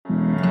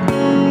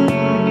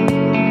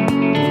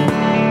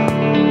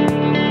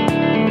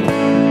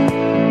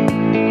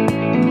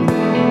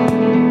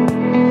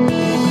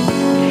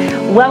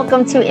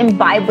Welcome to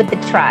Imbibe with the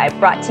Tribe,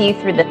 brought to you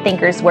through the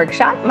Thinkers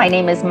Workshop. My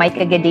name is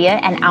Micah Gadia,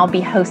 and I'll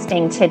be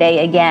hosting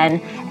today again.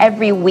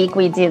 Every week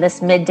we do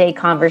this midday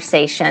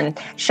conversation.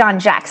 Sean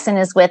Jackson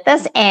is with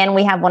us, and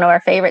we have one of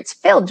our favorites,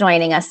 Phil,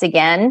 joining us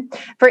again.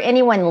 For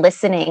anyone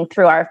listening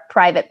through our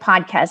private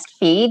podcast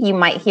feed, you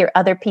might hear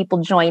other people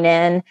join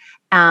in.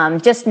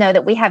 Just know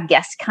that we have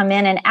guests come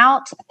in and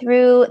out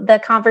through the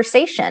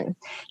conversation.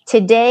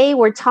 Today,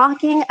 we're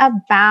talking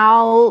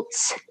about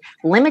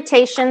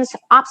limitations,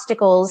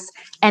 obstacles,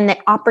 and the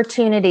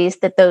opportunities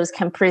that those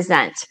can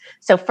present.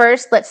 So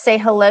first, let's say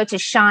hello to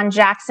Sean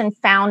Jackson,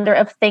 founder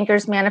of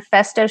Thinkers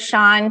Manifesto.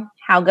 Sean,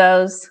 how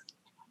goes?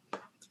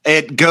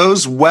 It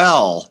goes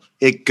well.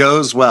 It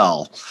goes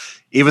well.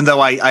 Even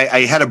though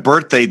I had a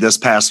birthday this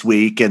past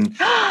week, and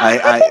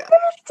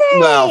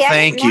well,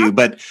 thank you.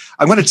 But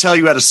I'm going to tell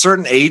you, at a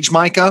certain age,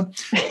 Micah,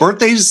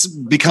 birthdays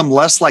become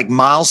less like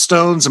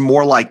milestones and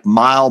more like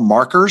mile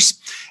markers.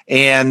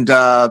 And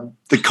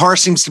the car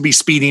seems to be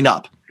speeding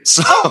up.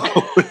 So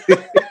I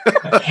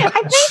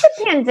think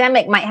the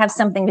pandemic might have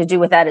something to do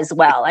with that as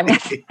well. I mean,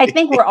 I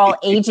think we're all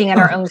aging in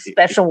our own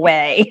special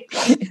way.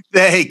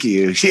 Thank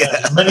you.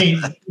 Yeah.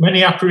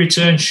 Many happy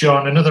returns,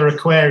 Sean. Another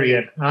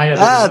Aquarian. I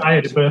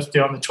had a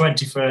birthday on the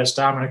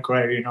 21st. I'm an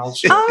Aquarian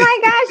also. Oh my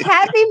gosh!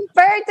 Happy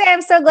birthday!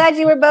 I'm so glad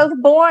you were both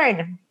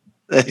born.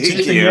 Thank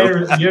It's the you.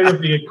 year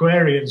of the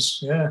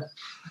Aquarians. Yeah.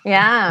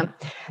 Yeah.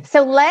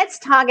 So let's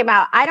talk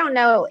about, I don't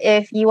know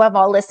if you have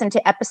all listened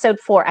to episode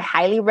 4. I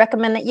highly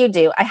recommend that you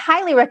do. I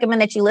highly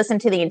recommend that you listen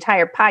to the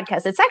entire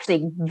podcast. It's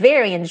actually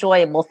very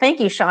enjoyable.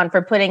 Thank you, Sean,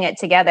 for putting it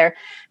together.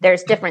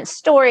 There's different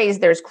stories.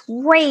 There's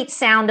great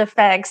sound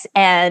effects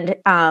and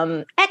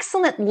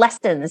excellent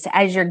lessons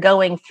as you're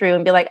going through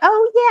and be like,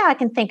 oh yeah, I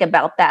can think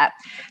about that.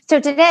 So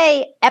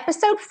today,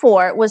 episode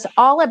 4 was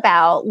all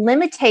about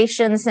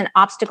limitations and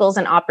obstacles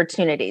and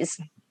opportunities.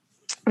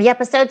 The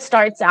episode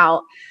starts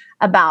out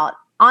about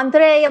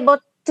Andrea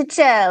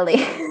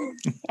Botticelli.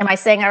 Am I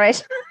saying it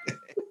right?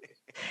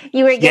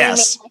 You were getting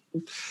Yes.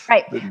 me.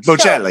 Right.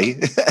 Bocelli.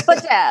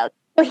 Bocelli.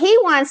 So he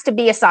wants to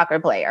be a soccer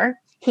player.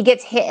 He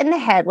gets hit in the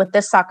head with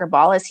the soccer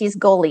ball as he's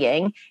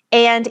goalieing,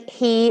 and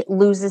he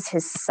loses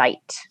his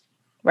sight,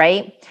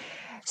 right?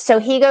 So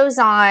he goes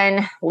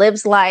on,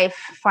 lives life,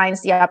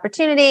 finds the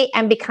opportunity,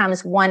 and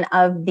becomes one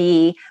of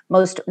the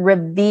most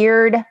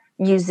revered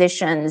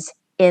musicians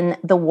in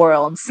the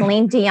world.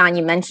 Celine Dion,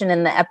 you mentioned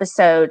in the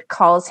episode,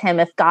 calls him,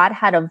 if God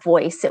had a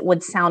voice, it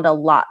would sound a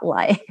lot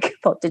like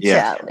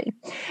Botticelli.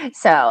 Yeah.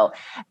 So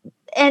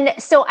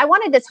I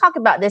wanted to talk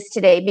about this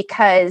today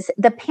because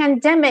the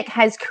pandemic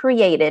has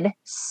created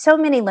so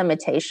many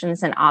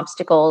limitations and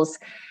obstacles.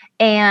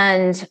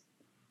 And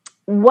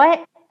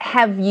what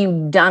have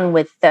you done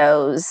with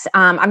those?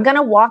 I'm going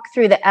to walk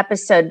through the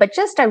episode, but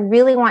I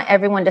really want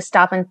everyone to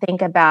stop and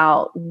think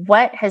about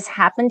what has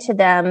happened to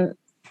them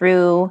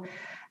through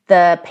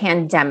the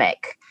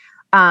pandemic.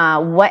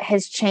 What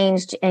has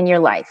changed in your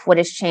life? What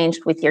has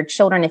changed with your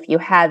children, if you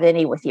have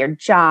any, with your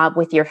job,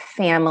 with your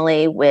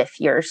family, with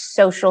your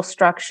social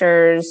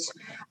structures?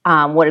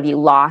 What have you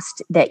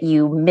lost that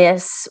you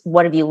miss?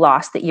 What have you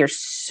lost that you're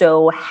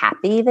so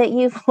happy that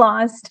you've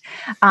lost?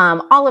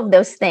 All of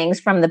those things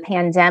from the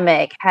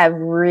pandemic have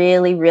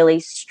really,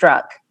 really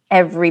struck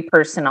every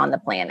person on the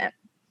planet.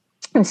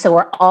 And so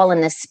we're all in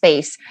this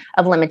space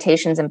of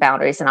limitations and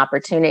boundaries and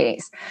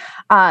opportunities.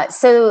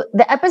 So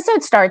the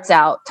episode starts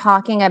out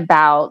talking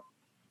about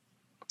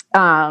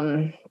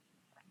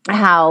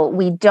how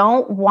we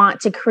don't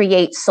want to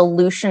create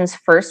solutions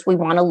first. We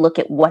want to look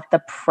at what the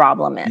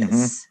problem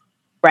is,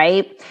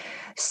 right?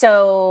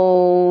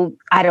 So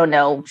I don't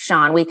know,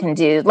 Sean, we can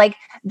do like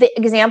the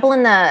example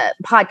in the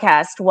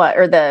podcast,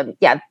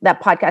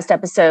 that podcast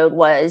episode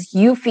was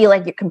you feel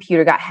like your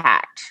computer got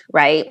hacked,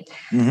 right?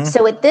 Mm-hmm.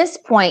 So at this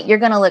point, you're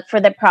going to look for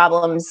the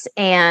problems,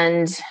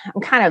 and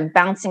I'm kind of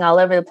bouncing all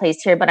over the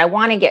place here, but I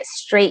want to get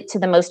straight to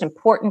the most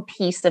important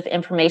piece of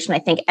information I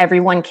think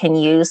everyone can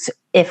use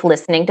if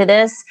listening to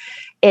this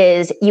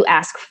is you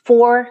ask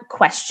 4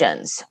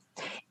 questions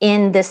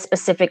in this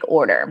specific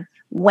order: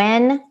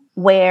 when,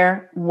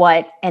 where,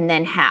 what, and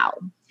then how.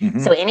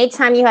 Mm-hmm. So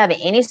anytime you have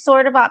any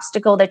sort of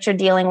obstacle that you're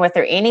dealing with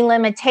or any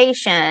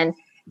limitation,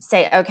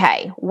 say,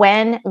 okay,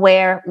 when,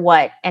 where,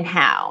 what, and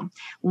how.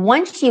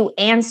 Once you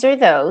answer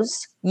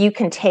those, you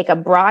can take a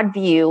broad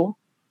view,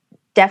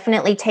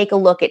 definitely take a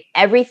look at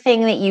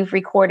everything that you've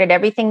recorded,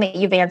 everything that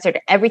you've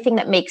answered, everything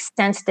that makes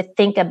sense to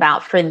think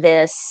about for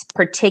this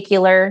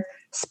particular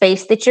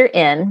space that you're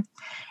in.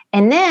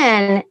 And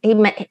then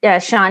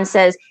Sean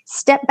says,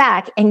 step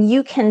back and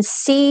you can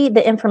see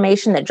the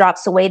information that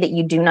drops away that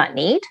you do not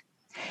need.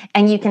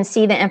 And you can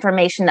see the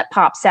information that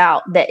pops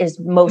out that is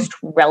most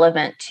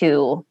relevant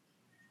to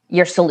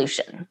your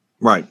solution.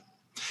 Right.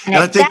 And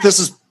I think this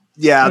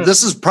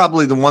is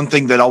probably the one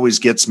thing that always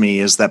gets me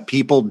is that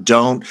people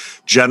don't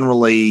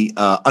generally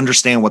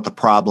understand what the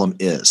problem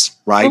is,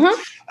 right?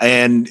 Mm-hmm.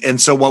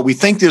 And so what we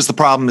think is the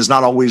problem is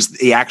not always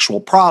the actual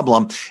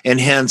problem.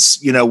 And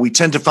hence, we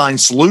tend to find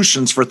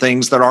solutions for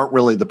things that aren't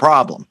really the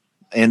problem.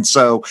 And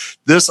so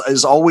this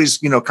is always,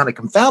 kind of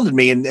confounded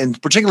me.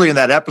 And particularly in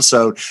that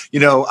episode,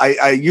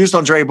 I used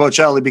Andrea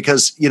Bocelli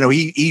because,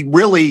 he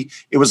really,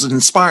 it was an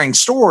inspiring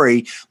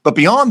story. But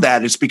beyond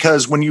that, it's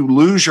because when you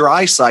lose your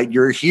eyesight,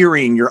 your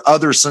hearing, your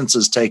other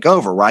senses take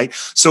over, right?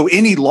 So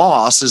any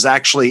loss is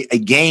actually a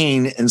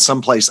gain in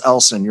someplace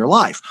else in your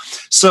life.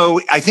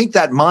 So I think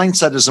that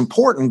mindset is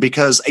important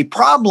because a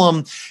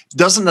problem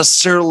doesn't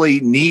necessarily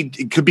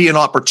it could be an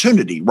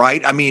opportunity,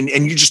 right? I mean,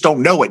 and you just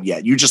don't know it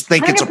yet. You just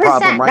think it's a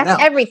problem right now.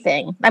 That's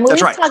everything. I mean, we've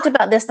talked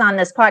about this on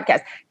this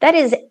podcast. That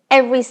is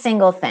every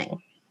single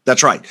thing.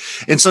 That's right.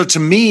 And so to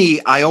me,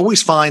 I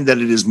always find that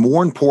it is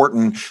more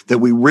important that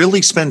we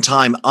really spend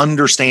time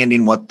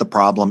understanding what the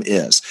problem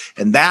is.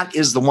 And that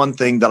is the one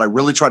thing that I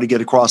really try to get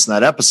across in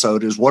that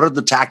episode is what are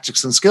the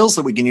tactics and skills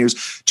that we can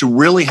use to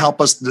really help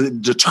us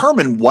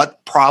determine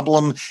what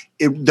problem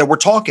that we're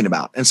talking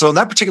about. And so in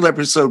that particular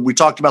episode, we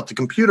talked about the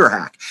computer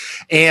hack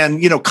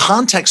and,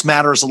 context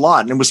matters a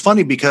lot. And it was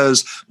funny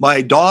because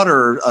my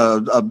daughter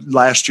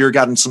last year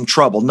got in some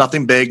trouble,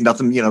 nothing big,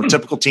 nothing,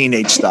 typical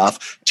teenage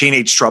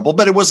trouble,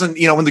 but it wasn't,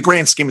 in the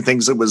grand scheme of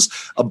things, it was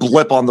a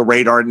blip on the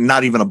radar,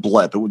 not even a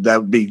blip.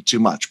 That would be too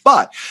much.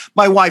 But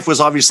my wife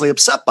was obviously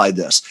upset by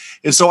this.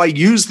 And so I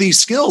used these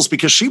skills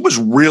because she was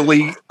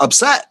really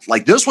upset.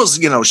 Like this was,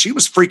 she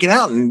was freaking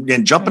out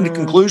and jumping to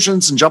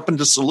conclusions and jumping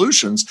to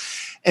solutions.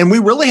 And we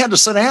really had to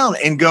sit down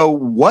and go,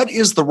 what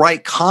is the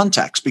right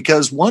context?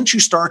 Because once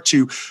you start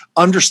to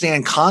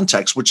understand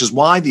context, which is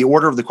why the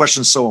order of the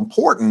question is so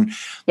important,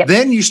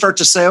 then you start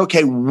to say,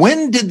 okay,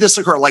 when did this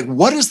occur? Like,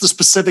 what is the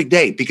specific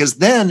date? Because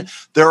then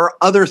there are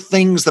other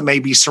things that may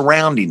be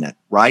surrounding it,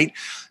 right?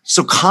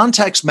 So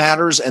context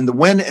matters, and the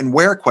when and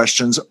where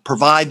questions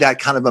provide that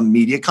kind of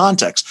immediate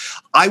context.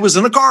 I was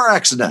in a car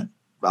accident.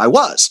 I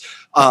was.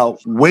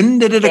 When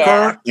did it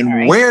occur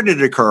and where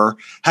did it occur?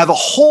 Have a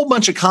whole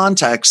bunch of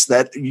context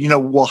that,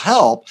 will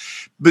help,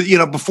 but,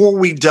 before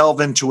we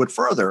delve into it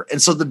further. And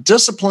so the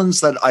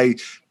disciplines that I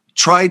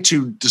try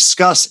to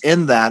discuss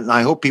in that, and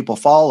I hope people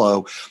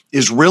follow,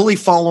 is really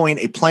following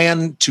a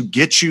plan to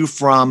get you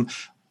from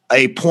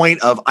a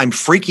point of I'm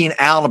freaking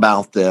out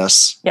about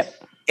this. Yep.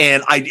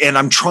 And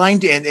I'm trying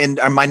to, and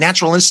my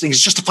natural instinct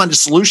is just to find a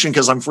solution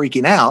because I'm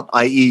freaking out,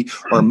 i.e.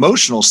 our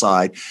emotional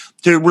side,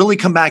 to really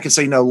come back and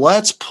say, no,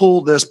 let's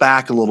pull this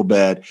back a little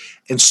bit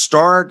and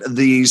start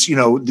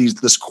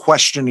this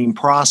questioning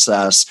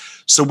process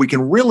so we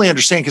can really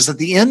understand. Because at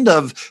the end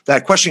of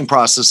that questioning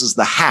process is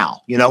the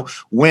how,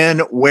 when,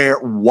 where,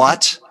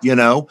 what,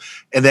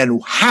 and then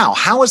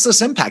how is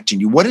this impacting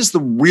you? What is the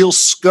real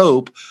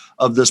scope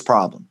of this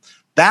problem?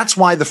 That's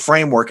why the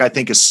framework, I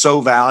think, is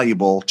so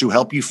valuable to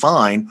help you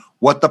find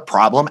what the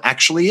problem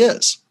actually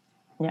is.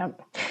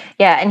 Yep.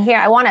 Yeah. And here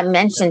I want to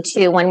mention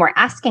too, when we're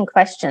asking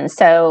questions,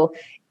 so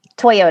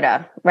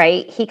Toyota,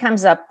 right? He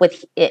comes up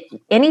with it.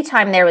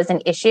 Anytime there was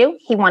an issue,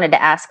 he wanted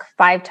to ask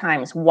 5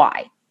 times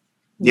why.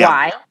 Yeah.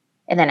 Why?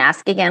 And then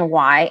ask again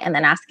why, and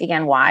then ask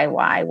again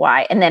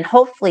why. And then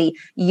hopefully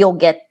you'll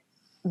get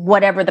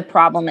whatever the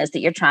problem is that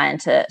you're trying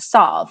to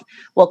solve.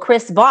 Well,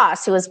 Chris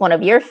Voss, who is one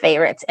of your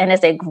favorites and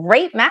is a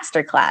great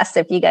masterclass,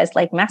 if you guys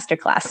like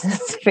masterclasses,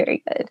 it's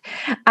very good.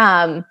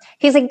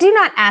 He's like, do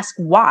not ask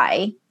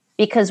why,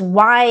 because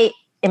why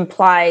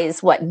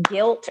implies what,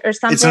 guilt or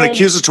something? It's an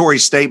accusatory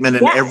statement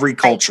in every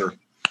culture. Like,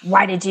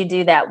 why did you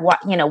do that? What,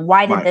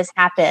 why did this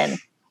happen?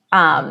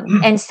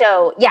 And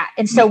so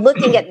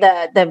looking at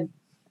the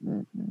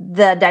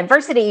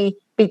diversity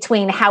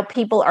between how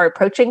people are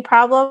approaching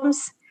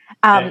problems,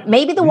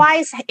 maybe the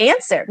whys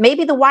answer,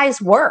 maybe the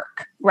whys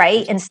work,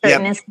 right? In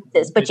certain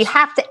instances, but you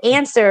have to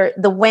answer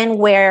the when,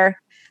 where,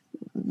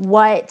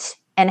 what,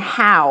 and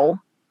how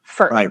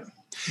first. Right.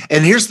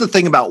 And here's the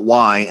thing about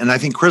why, and I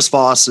think Chris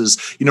Voss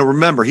is,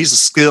 remember, he's a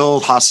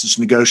skilled hostage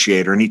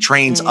negotiator and he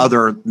trains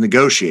other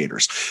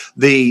negotiators.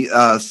 The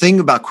thing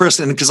about Chris,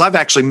 and because I've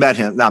actually we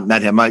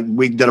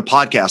did a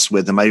podcast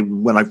with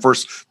him. When I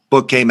first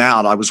book came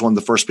out, I was one of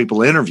the first people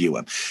to interview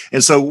him.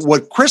 And so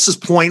what Chris's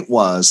point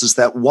is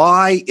that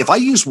why, if I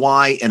use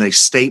why in a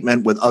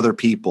statement with other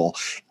people,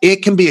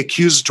 it can be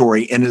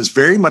accusatory and is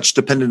very much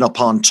dependent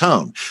upon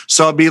tone.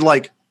 So I'd be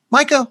like,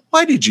 Micah,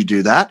 why did you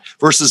do that?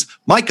 Versus,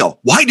 Micah,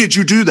 why did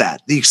you do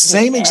that? The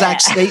same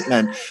exact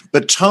statement,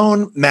 but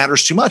tone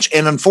matters too much.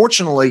 And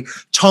unfortunately,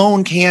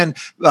 tone can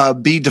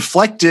be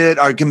deflected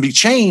or can be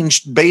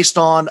changed based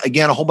on,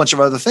 again, a whole bunch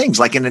of other things.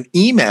 Like in an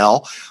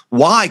email,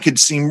 why could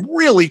seem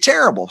really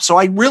terrible. So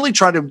I really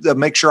try to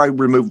make sure I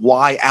remove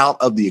why out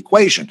of the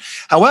equation.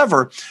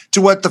 However,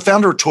 to what the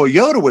founder of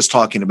Toyota was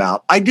talking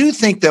about, I do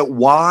think that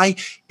why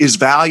is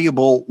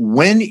valuable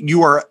when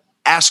you are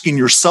asking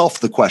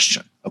yourself the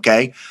question.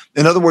 Okay.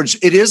 In other words,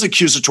 it is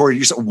accusatory.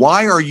 You say,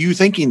 why are you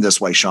thinking this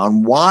way,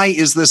 Sean? Why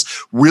is this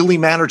really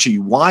matter to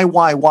you?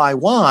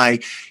 Why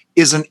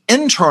is an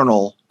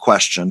internal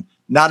question,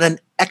 not an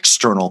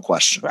external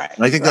question. Right,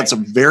 and I think that's a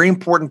very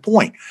important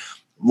point.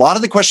 A lot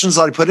of the questions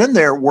that I put in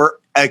there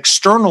were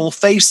external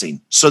facing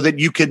so that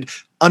you could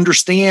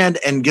understand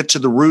and get to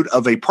the root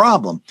of a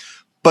problem.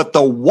 But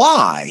the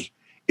why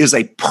is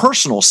a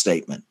personal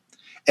statement.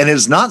 And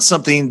it's not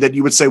something that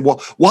you would say,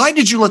 well, why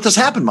did you let this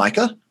happen,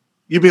 Micah?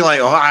 You'd be like,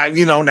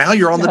 now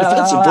you're on the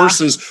defensive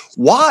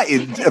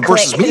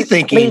versus me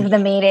thinking, leave the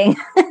meeting.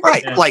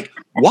 Right. Yeah. Like,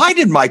 why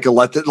did Micah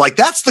let that? Like,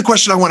 that's the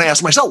question I want to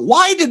ask myself.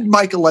 Why did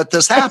Micah let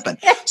this happen?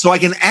 So I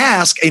can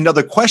ask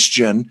another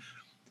question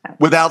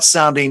without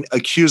sounding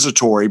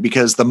accusatory,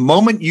 because the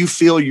moment you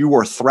feel you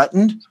are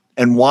threatened,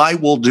 and why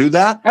we'll do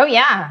that,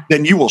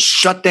 then you will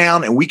shut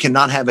down and we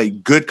cannot have a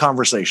good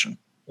conversation.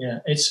 Yeah,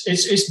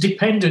 it's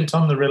dependent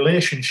on the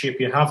relationship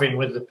you're having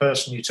with the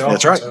person you're talking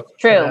to. That's right.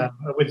 True.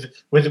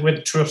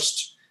 With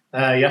trust,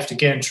 you have to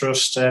gain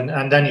trust,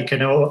 and then you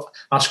can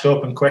ask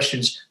open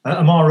questions.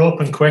 A more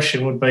open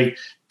question would be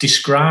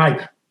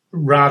describe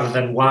rather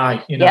than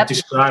why.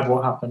 Describe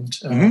what happened.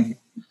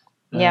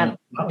 That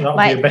would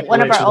be a better way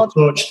to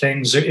approach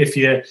things if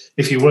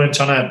you weren't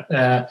on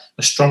a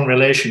strong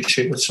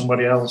relationship with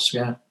somebody else.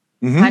 Yeah,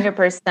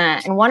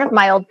 100%. And one of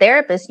my old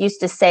therapists used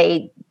to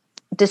say,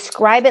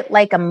 describe it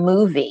like a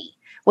movie,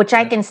 which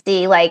I can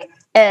see like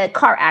a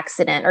car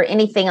accident or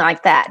anything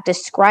like that.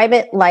 Describe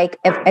it like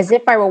as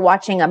if I were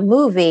watching a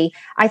movie.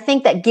 I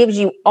think that gives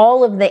you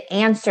all of the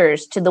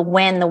answers to the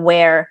when, the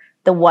where,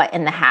 the what,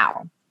 and the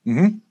how.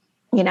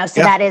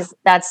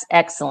 That's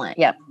excellent.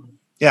 Yep.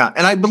 Yeah.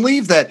 And I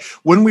believe that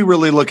when we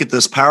really look at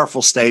this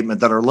powerful statement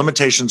that our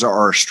limitations are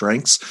our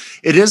strengths,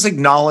 it is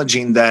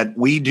acknowledging that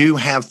we do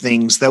have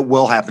things that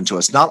will happen to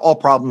us. Not all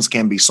problems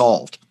can be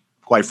solved,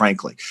 quite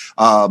frankly.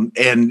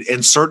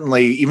 And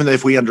certainly, even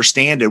if we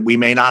understand it, we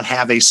may not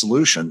have a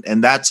solution.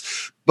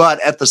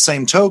 But at the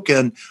same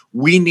token,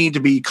 we need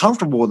to be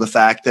comfortable with the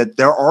fact that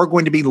there are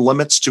going to be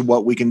limits to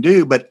what we can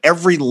do, but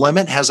every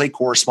limit has a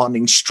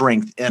corresponding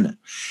strength in it.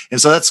 And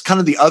so that's kind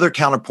of the other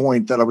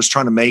counterpoint that I was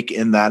trying to make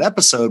in that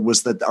episode,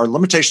 was that our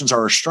limitations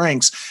are our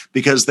strengths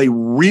because they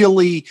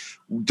really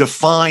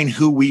define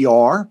who we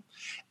are.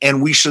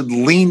 And we should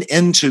lean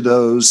into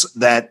those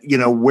that,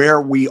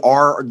 where we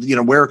are,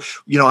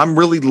 I'm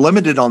really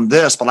limited on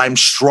this, but I'm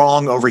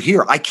strong over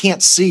here. I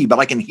can't see, but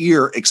I can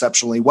hear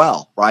exceptionally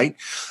well. Right.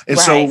 And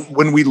so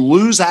when we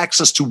lose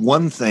access to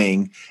one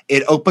thing,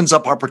 it opens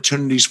up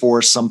opportunities for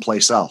us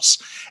someplace else.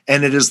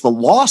 And it is the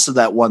loss of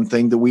that one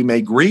thing that we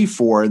may grieve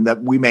for and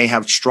that we may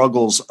have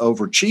struggles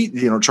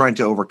trying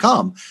to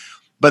overcome.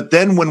 But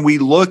then when we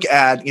look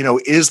at,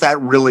 is that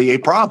really a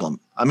problem?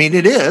 I mean,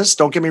 it is.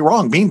 Don't get me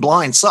wrong. Being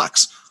blind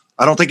sucks.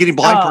 I don't think any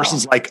blind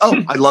person's like,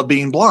 I love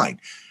being blind.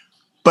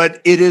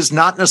 But it is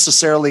not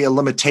necessarily a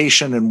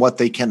limitation in what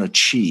they can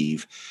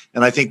achieve.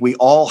 And I think we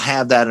all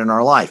have that in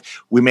our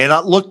life. We may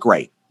not look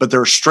great, but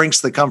there are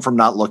strengths that come from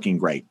not looking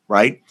great,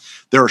 right?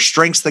 There are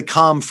strengths that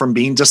come from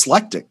being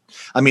dyslexic.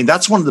 I mean,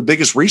 that's one of the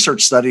biggest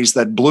research studies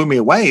that blew me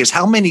away is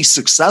how many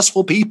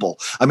successful people,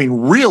 I mean,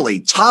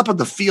 really top of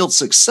the field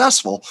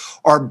successful,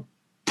 are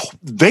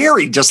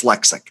very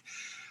dyslexic.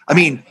 I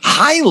mean,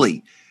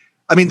 highly.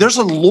 I mean, there's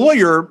a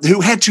lawyer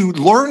who had to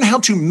learn how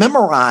to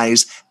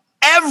memorize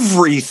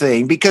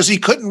everything because he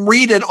couldn't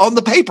read it on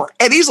the paper.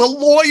 And he's a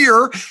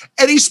lawyer,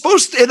 and he's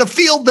supposed to, in a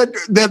field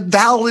that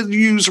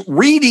values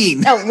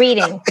reading. No,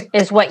 reading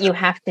is what you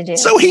have to do.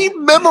 So he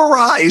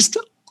memorized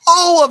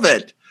all of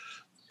it.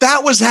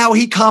 That was how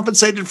he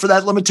compensated for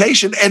that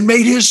limitation and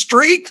made his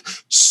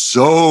strength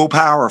so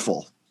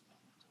powerful.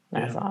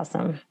 That's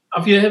awesome.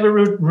 Have you ever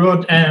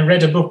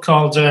read a book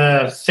called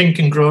Think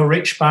and Grow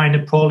Rich by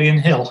Napoleon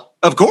Hill?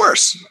 Of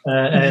course.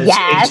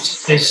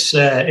 Yes.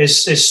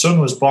 His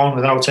son was born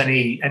without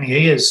any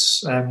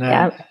ears, and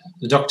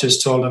the doctors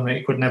told him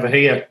he could never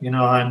hear,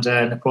 and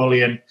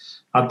Napoleon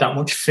had that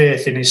much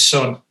faith in his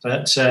son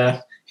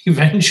that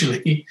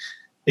eventually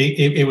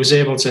he was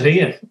able to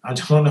hear. I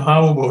don't know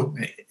how,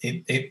 but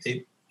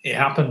it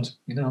happened,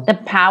 The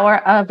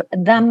power of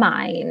the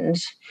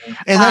mind.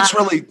 And that's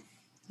really...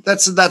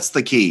 That's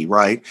the key,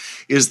 right?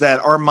 Is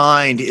that our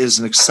mind is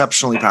an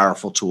exceptionally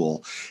powerful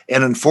tool.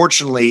 And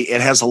unfortunately,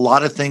 it has a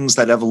lot of things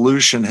that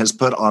evolution has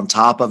put on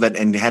top of it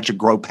and had to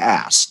grow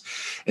past.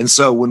 And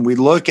so when we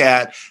look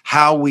at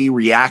how we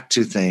react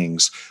to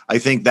things, I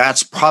think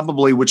that's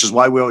probably, which is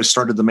why we always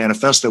started the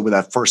manifesto with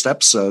that first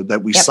episode,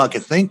 that we suck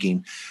at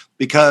thinking,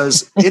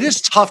 because it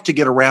is tough to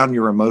get around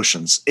your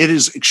emotions. It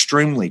is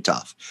extremely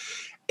tough.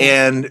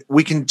 And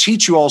we can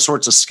teach you all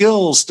sorts of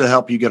skills to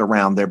help you get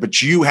around there,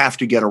 but you have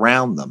to get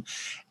around them.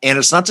 And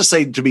it's not to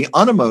say to be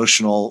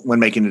unemotional when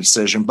making a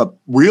decision, but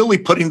really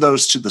putting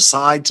those to the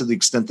side to the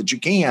extent that you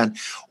can,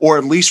 or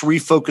at least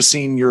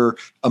refocusing your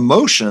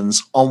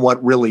emotions on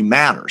what really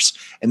matters.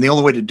 And the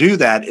only way to do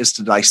that is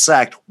to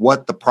dissect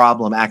what the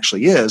problem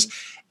actually is.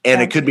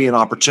 And it could be an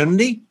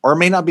opportunity, or it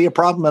may not be a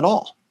problem at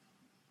all.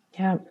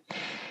 Yeah.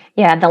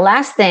 Yeah. The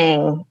last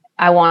thing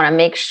I want to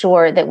make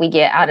sure that we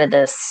get out of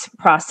this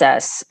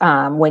process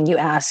when you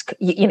ask,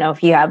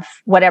 if you have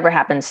whatever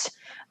happens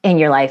in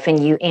your life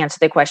and you answer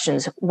the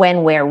questions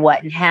when, where,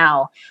 what, and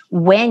how,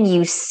 when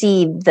you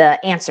see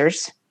the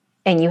answers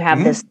and you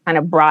have this kind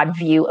of broad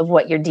view of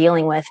what you're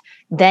dealing with,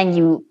 then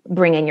you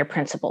bring in your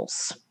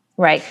principles,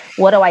 right?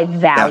 What do I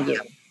value?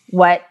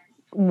 What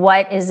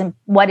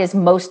is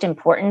most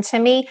important to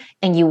me?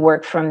 And you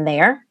work from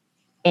there.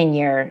 in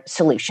your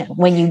solution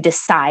when you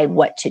decide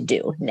what to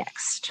do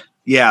next?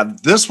 Yeah,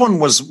 this one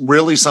was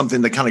really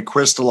something that kind of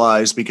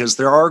crystallized because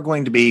there are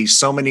going to be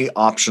so many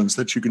options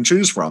that you can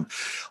choose from.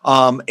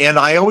 And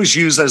I always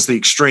use as the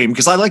extreme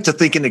because I like to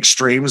think in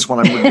extremes when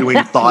I'm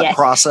doing thought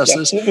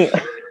processes. Yes, you do.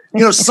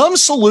 You know, some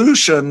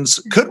solutions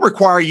could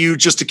require you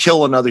just to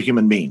kill another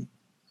human being,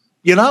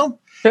 you know?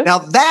 Sure. Now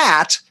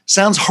that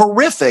sounds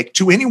horrific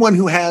to anyone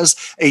who has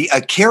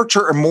a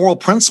character or moral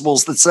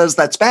principles that says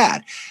that's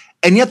bad.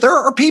 And yet there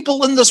are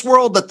people in this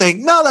world that think,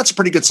 no, that's a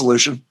pretty good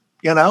solution,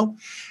 you know?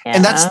 Yeah.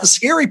 And that's the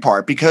scary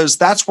part because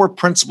that's where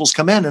principles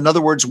come in. In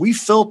other words, we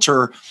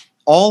filter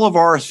all of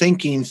our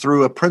thinking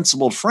through a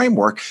principled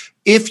framework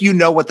if you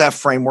know what that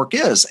framework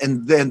is.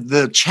 And then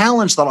the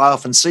challenge that I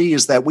often see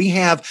is that we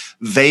have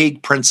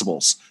vague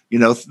principles. You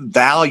know,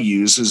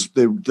 values is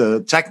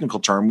the technical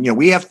term. You know,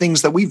 we have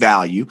things that we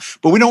value,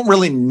 but we don't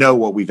really know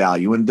what we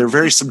value. And they're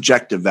very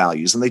subjective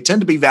values. And they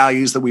tend to be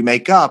values that we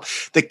make up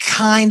that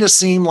kind of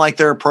seem like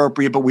they're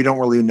appropriate, but we don't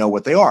really know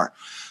what they are.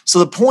 So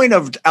the point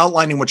of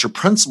outlining what your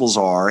principles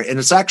are, and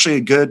it's actually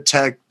a good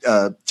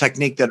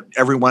technique that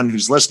everyone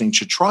who's listening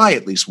should try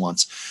at least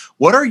once.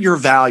 What are your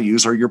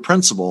values or your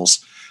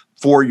principles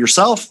for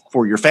yourself,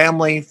 for your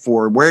family,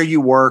 for where you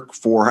work,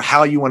 for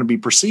how you want to be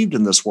perceived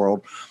in this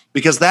world?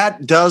 Because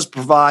that does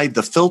provide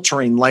the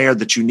filtering layer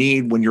that you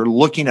need when you're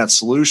looking at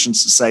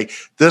solutions to say,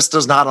 this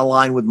does not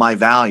align with my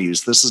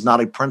values. This is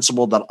not a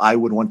principle that I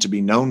would want to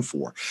be known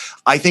for.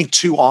 I think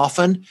too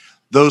often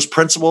those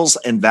principles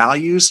and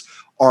values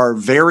are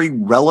very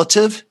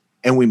relative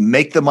and we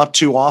make them up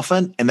too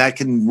often. And that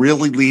can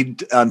really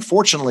lead,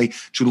 unfortunately,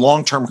 to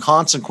long-term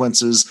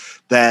consequences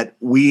that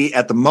we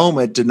at the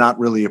moment did not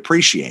really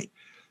appreciate.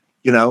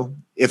 You know,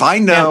 if I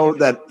know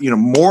that, you know,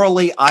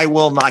 morally, I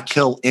will not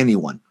kill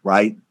anyone,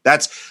 right?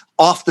 That's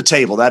off the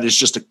table. That is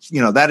just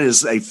that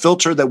is a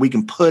filter that we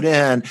can put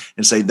in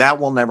and say that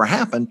will never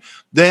happen.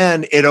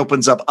 Then it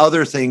opens up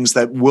other things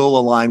that will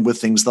align with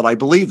things that I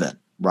believe in,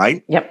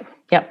 right? Yep.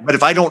 But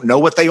if I don't know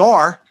what they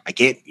are, I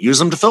can't use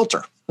them to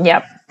filter.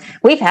 Yep.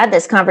 We've had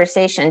this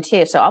conversation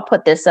too. So I'll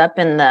put this up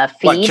in the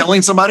feed. What,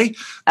 killing somebody?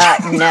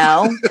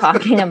 No,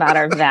 talking about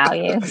our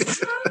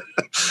values.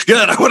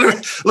 Good.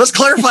 Let's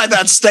clarify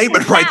that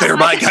statement right there,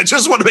 Mike. I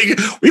just want to make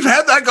we've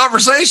had that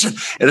conversation,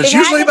 and it's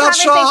usually about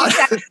Sean.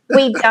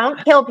 We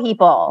don't kill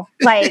people.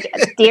 Like,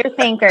 dear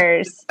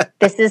thinkers,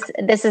 this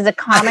is a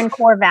common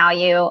core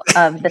value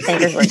of the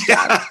Thinkers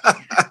Workshop.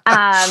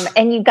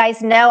 And you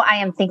guys know I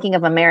am thinking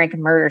of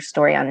American Murder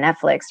Story on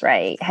Netflix,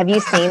 right? Have you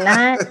seen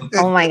that?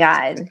 Oh my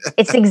God.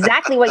 It's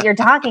exactly what you're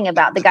talking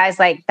about. The guy's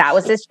like, that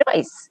was his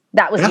choice.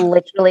 That was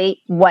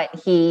literally what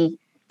he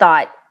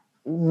thought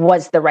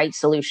was the right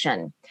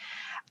solution.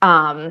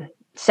 So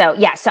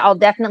I'll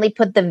definitely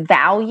put the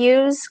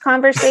values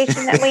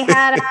conversation that we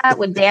had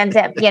with Dan.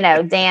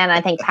 Dan, I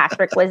think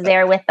Patrick was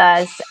there with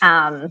us.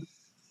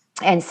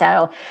 And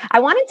so I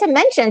wanted to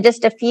mention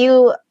just a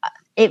few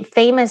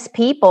famous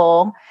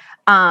people.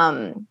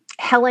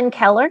 Helen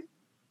Keller.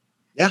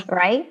 Yeah.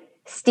 Right.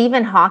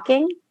 Stephen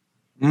Hawking.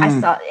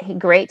 I saw a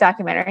great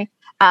documentary.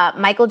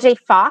 Michael J.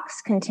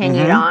 Fox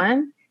continued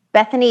on.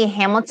 Bethany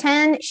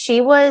Hamilton,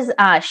 she was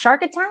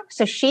Shark Attack.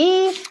 So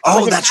she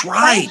was that's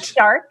right.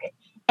 Shark.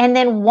 And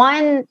then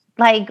won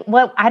I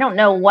don't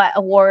know what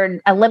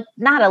award,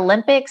 not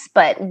Olympics,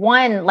 but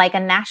won like a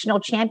national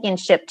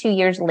championship 2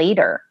 years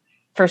later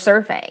for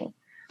surfing.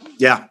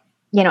 Yeah.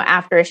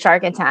 After a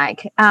shark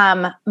attack.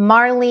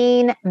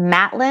 Marlene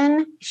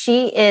Matlin,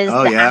 she is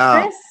the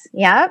actress.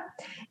 Yep.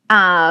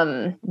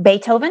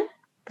 Beethoven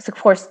was, of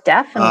course,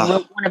 deaf and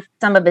wrote one of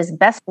some of his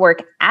best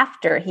work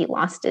after he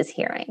lost his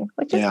hearing,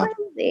 which is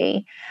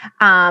crazy.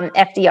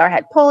 FDR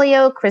had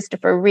polio.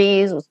 Christopher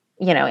Reeves was,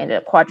 ended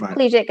up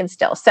quadriplegic and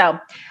still. So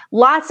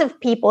lots of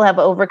people have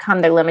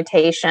overcome their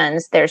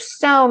limitations. There's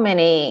so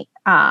many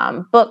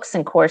books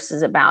and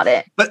courses about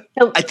it. But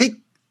I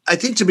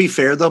think to be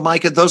fair, though,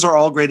 Micah, those are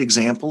all great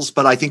examples,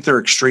 but I think they're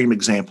extreme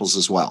examples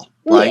as well,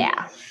 right?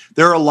 Yeah.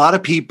 There are a lot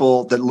of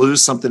people that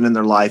lose something in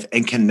their life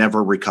and can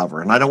never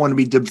recover. And I don't want to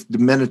be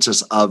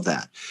diminutive of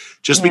that.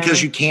 Just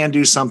because you can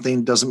do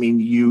something doesn't mean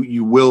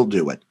you will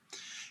do it.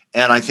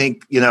 And I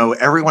think,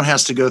 everyone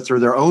has to go through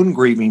their own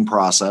grieving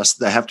process.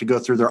 They have to go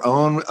through their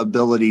own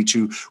ability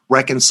to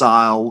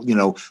reconcile,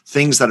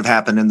 things that have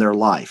happened in their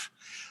life.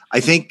 I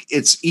think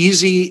it's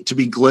easy to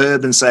be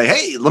glib and say,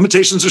 hey,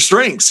 limitations are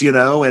strengths,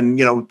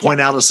 and,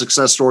 point out a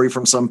success story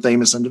from some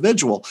famous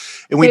individual.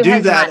 And we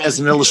do that as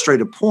an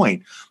illustrative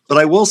point. But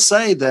I will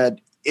say that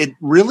it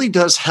really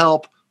does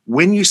help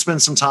when you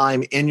spend some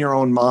time in your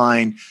own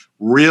mind,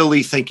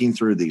 really thinking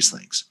through these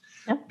things,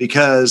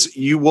 because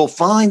you will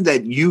find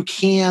that you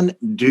can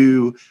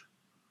do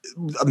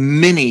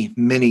many,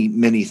 many,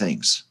 many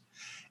things.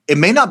 It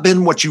may not have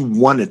been what you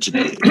wanted to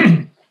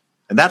do.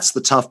 And that's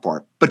the tough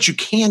part, but you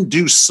can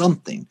do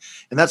something.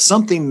 And that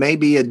something may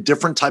be a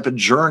different type of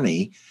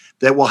journey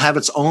that will have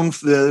its own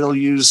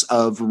values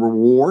of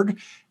reward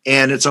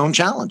and its own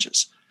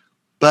challenges.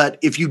 But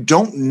if you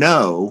don't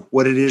know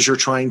what it is you're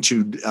trying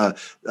to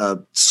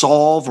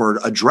solve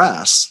or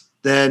address,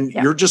 then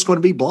you're just going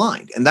to be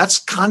blind. And that's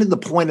kind of the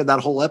point of that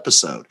whole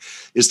episode,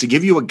 is to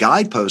give you a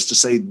guidepost to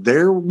say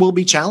there will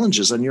be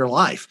challenges in your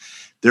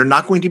life. They're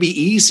not going to be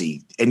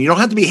easy, and you don't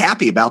have to be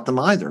happy about them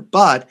either.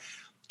 But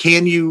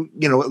can you,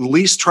 at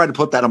least try to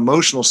put that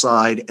emotional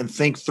side and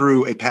think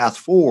through a path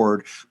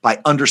forward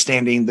by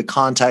understanding the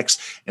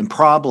context and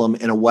problem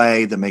in a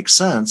way that makes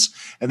sense,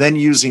 and then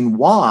using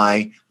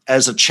why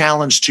as a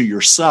challenge to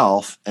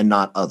yourself and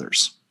not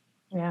others.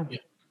 Yeah.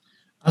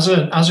 As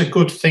a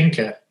good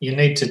thinker, you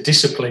need to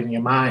discipline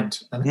your mind,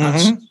 and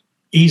that's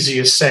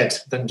easier said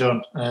than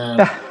done.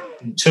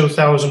 In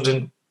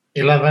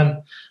 2011,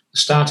 I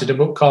started a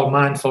book called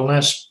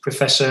Mindfulness.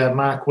 Professor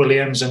Mark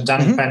Williams and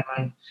Danny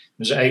Penman. It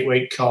was an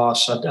 8-week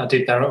course. I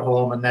did that at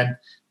home, and then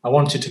I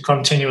wanted to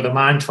continue the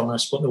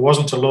mindfulness, but there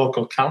wasn't a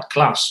local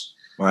class.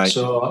 Right.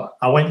 So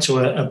I went to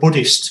a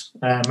Buddhist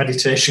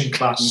meditation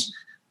class,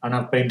 and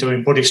I've been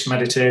doing Buddhist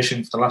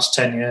meditation for the last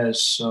 10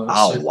 years. So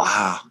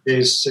wow.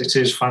 It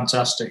is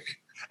fantastic.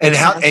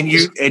 And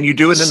you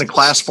do it in a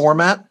class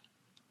format?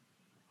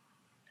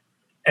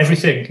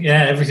 Everything.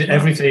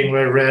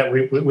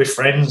 We're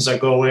friends. I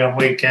go away on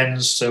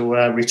weekends to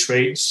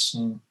retreats.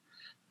 And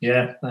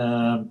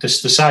the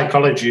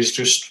psychology is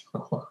just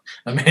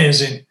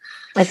amazing.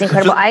 It's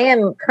incredible. I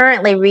am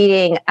currently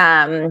reading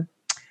Tara,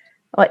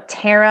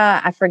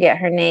 I forget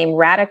her name,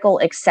 Radical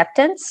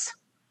Acceptance.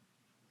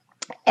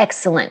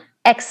 Excellent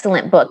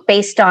book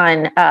based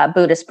on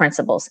Buddhist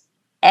principles.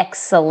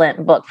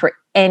 Excellent book for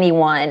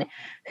anyone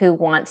who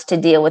wants to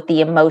deal with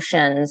the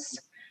emotions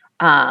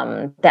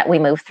that we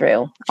move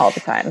through all the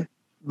time.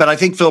 But I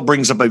think Phil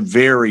brings up a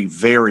very,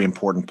 very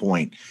important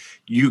point.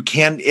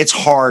 It's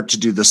hard to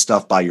do this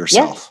stuff by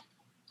yourself.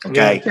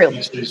 Okay. Yeah,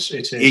 it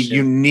is,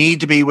 you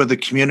need to be with a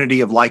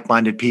community of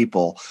like-minded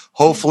people.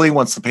 Hopefully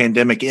once the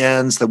pandemic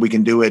ends that we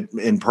can do it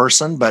in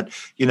person, but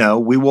we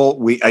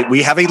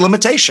have a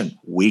limitation.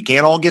 We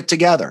can't all get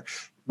together.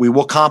 We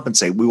will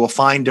compensate. We will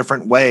find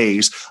different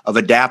ways of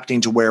adapting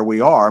to where we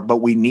are, but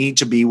we need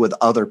to be with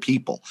other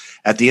people.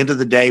 At the end of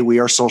the day, we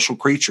are social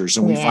creatures,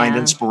 and we find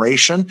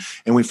inspiration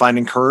and we find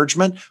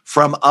encouragement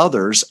from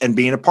others and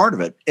being a part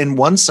of it. In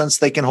one sense,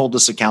 they can hold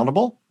us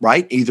accountable,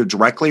 right? Either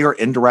directly or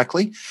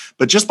indirectly.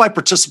 But just by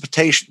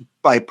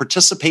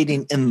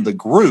participating in the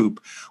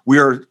group, we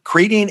are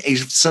creating a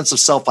sense of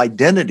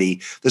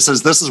self-identity that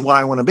says, this is what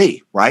I want to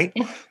be, right?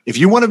 If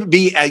you want to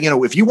be,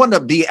 if you want to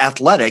be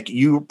athletic,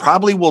 you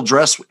probably will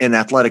dress in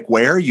athletic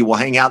wear. You will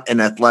hang out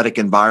in athletic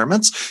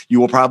environments. You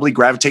will probably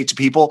gravitate to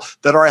people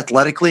that are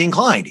athletically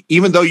inclined.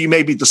 Even though you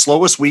may be the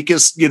slowest,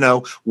 weakest,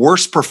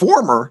 worst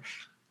performer,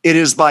 it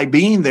is by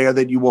being there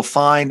that you will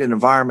find an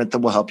environment that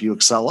will help you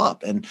excel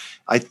up. And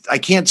I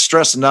can't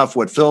stress enough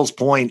what Phil's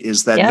point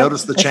is that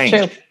notice the change.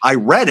 True. I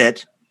read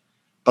it,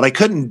 but I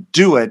couldn't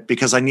do it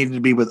because I needed to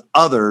be with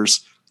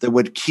others that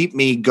would keep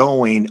me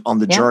going on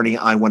the journey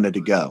I wanted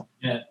to go.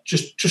 Yeah,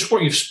 just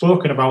what you've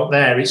spoken about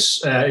there.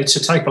 It's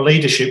a type of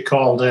leadership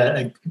called.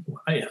 I'm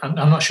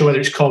not sure whether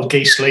it's called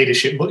geese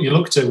leadership, but you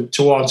look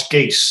towards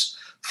geese,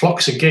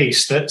 flocks of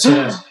geese. That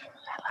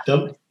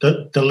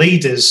the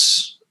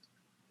leaders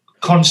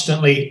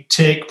constantly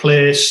take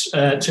place,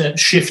 to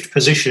shift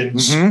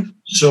positions.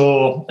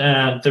 So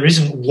there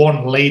isn't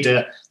one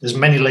leader. There's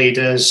many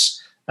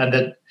leaders,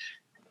 and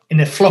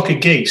in a flock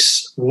of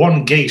geese,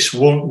 one geese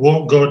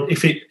won't go.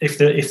 If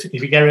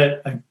you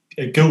get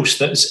a goose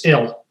that's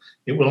ill,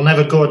 it will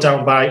never go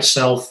down by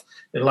itself.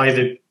 It'll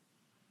either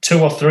 2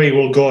 or 3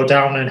 will go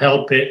down and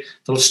help it.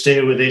 They'll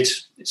stay with it.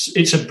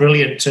 It's a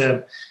brilliant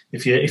term.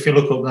 If you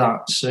look up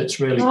that, so it's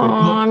really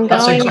good.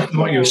 That's exactly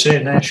what you were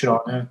saying there,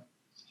 Sean.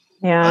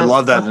 Yeah, I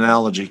love that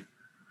analogy.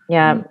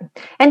 Yeah.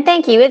 And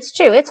thank you. It's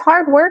true. It's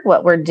hard work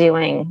what we're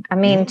doing. I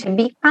mean, to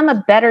become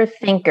a better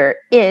thinker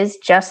is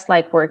just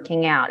like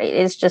working out. It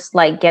is just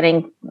like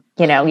getting,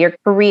 your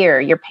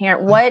career, your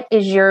parent. What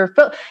is your,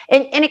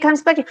 and it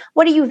comes back to,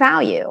 what do you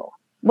value?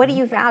 What do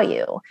you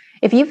value?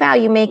 If you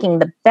value making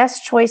the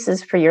best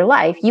choices for your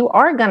life, you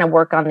are going to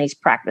work on these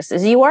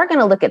practices. You are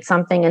going to look at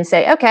something and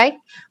say, okay,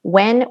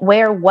 when,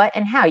 where, what,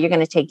 and how. You're going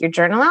to take your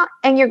journal out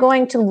and you're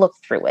going to look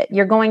through it.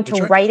 You're going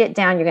to write it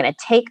down. You're going to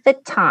take the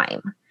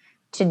time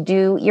to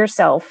do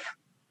yourself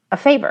a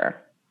favor.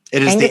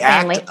 It is the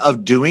act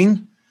of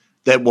doing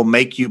that will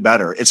make you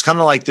better. It's kind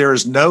of like there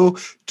is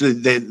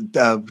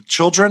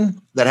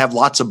children that have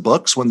lots of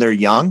books when they're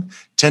young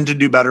tend to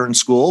do better in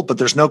school, but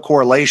there's no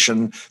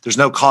correlation. There's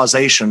no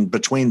causation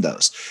between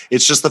those.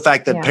 It's just the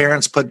fact that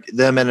parents put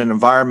them in an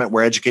environment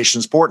where education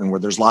is important, where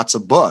there's lots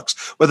of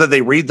books, whether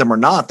they read them or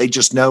not, they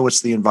just know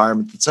it's the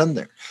environment that's in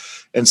there.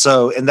 And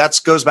that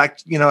goes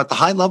back, at the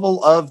high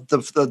level of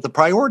the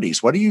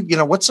priorities. What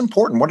do what's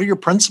important? What are your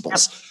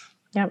principles?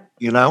 Yep.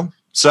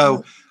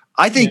 So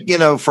I think,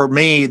 for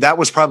me, that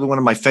was probably one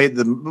of my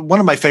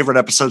favorite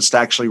episodes to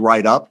actually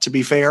write up, to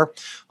be fair,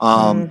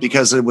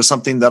 because it was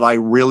something that I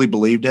really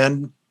believed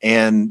in,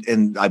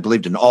 and I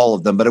believed in all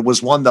of them, but it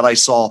was one that I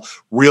saw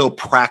real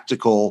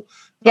practical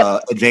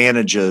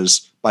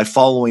advantages by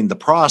following the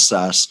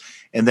process.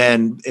 And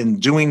then in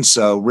doing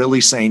so,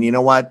 really saying, you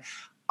know what,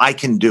 I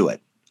can do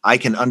it. I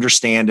can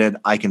understand it.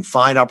 I can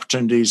find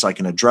opportunities. I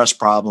can address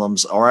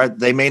problems, or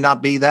they may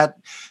not be that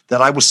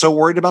I was so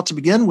worried about to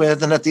begin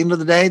with. And at the end of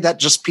the day, that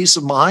just peace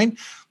of mind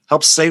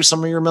helps save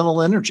some of your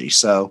mental energy.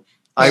 So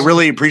I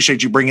really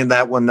appreciate you bringing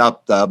that one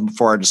up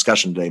for our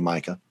discussion today,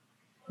 Micah.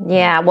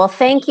 Yeah. Well,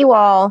 thank you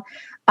all.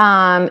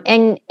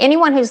 And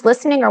anyone who's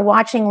listening or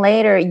watching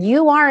later,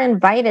 you are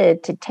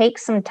invited to take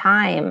some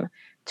time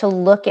to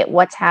look at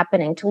what's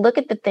happening, to look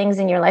at the things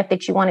in your life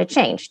that you want to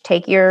change.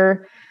 Take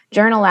your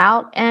journal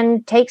out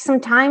and take some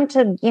time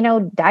to,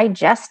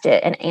 digest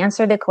it and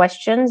answer the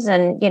questions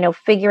and,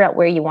 figure out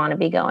where you want to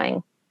be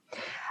going.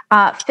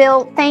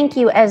 Phil, thank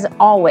you as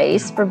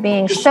always for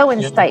being so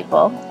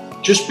insightful.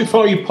 Just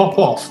before you pop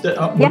off,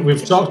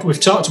 we've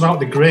talked about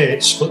the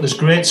greats, but there's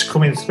greats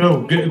coming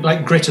through,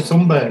 like Greta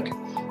Thunberg.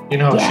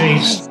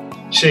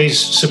 She's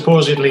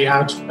supposedly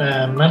had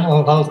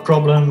mental health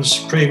problems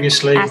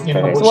previously.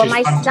 Well,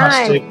 my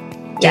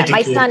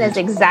son is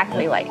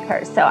exactly like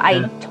her, so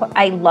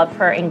I love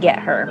her and get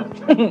her.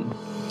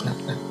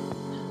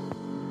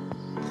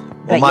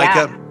 Well,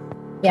 Micah,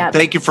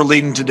 thank you for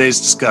leading today's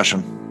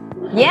discussion.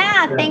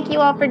 Yeah, thank you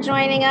all for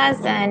joining us.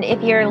 And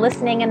if you're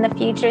listening in the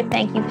future,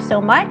 thank you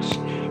so much.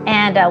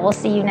 And we'll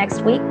see you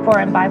next week for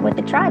Imbibe with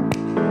the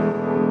Tribe.